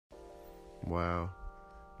Wow,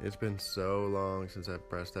 it's been so long since I've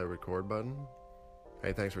pressed that record button.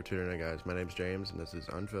 Hey, thanks for tuning in, guys. My name's James, and this is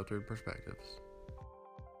Unfiltered Perspectives.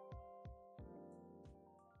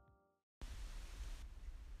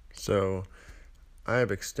 So, I have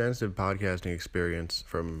extensive podcasting experience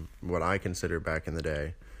from what I consider back in the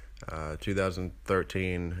day,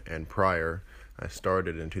 2013 and prior. I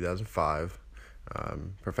started in 2005.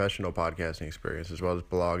 Professional podcasting experience as well as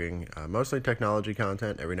blogging, mostly technology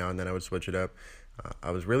content. Every now and then I would switch it up.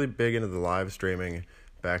 I was really big into the live streaming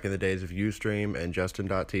back in the days of Ustream and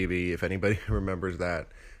Justin.tv. If anybody remembers that,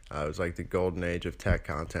 it was like the golden age of tech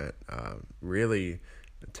content. Really,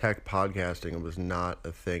 tech podcasting was not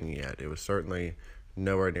a thing yet. It was certainly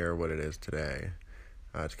nowhere near what it is today.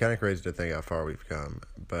 It's kind of crazy to think how far we've come,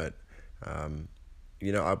 but I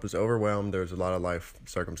was overwhelmed. There was a lot of life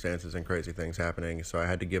circumstances and crazy things happening, so I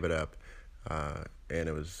had to give it up, and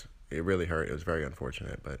it really hurt. It was very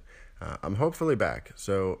unfortunate, but I'm hopefully back.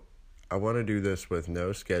 So I want to do this with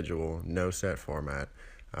no schedule, no set format,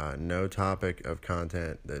 no topic of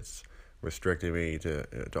content that's restricting me to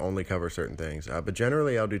only cover certain things. But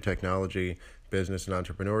generally, I'll do technology, business and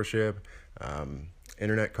entrepreneurship,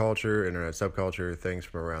 internet culture, internet subculture, things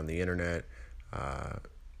from around the internet.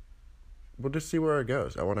 We'll just see where it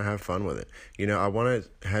goes. I want to have fun with it. I want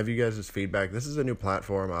to have you guys' feedback. This is a new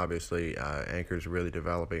platform, obviously. Anchor's really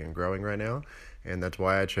developing and growing right now, and that's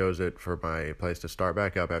why I chose it for my place to start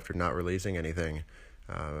back up after not releasing anything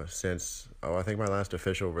since, I think my last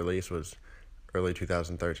official release was early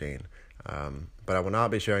 2013. But I will not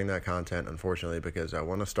be sharing that content, unfortunately, because I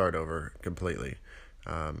want to start over completely.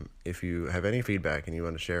 If you have any feedback and you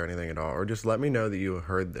want to share anything at all, or just let me know that you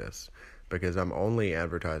heard this, because I'm only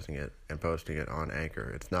advertising it and posting it on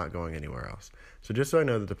Anchor. It's not going anywhere else. So just so I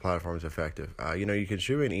know that the platform is effective, you can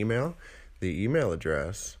shoot me an email. The email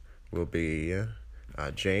address will be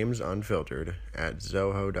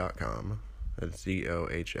jamesunfiltered@zoho.com. That's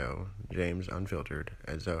ZOHO,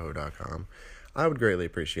 jamesunfiltered@zoho.com. I would greatly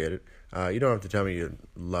appreciate it. You don't have to tell me you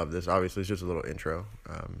love this. Obviously, it's just a little intro,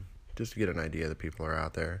 just to get an idea that people are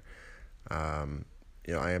out there. I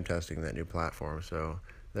am testing that new platform, so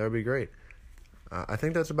that would be great. I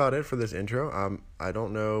think that's about it for this intro. I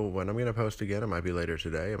don't know when I'm going to post again. It might be later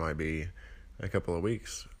today. It might be a couple of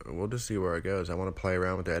weeks. We'll just see where it goes. I want to play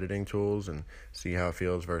around with the editing tools and see how it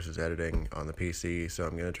feels versus editing on the PC. So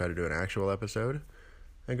I'm going to try to do an actual episode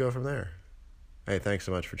and go from there. Hey, thanks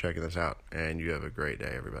so much for checking this out, and you have a great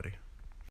day, everybody.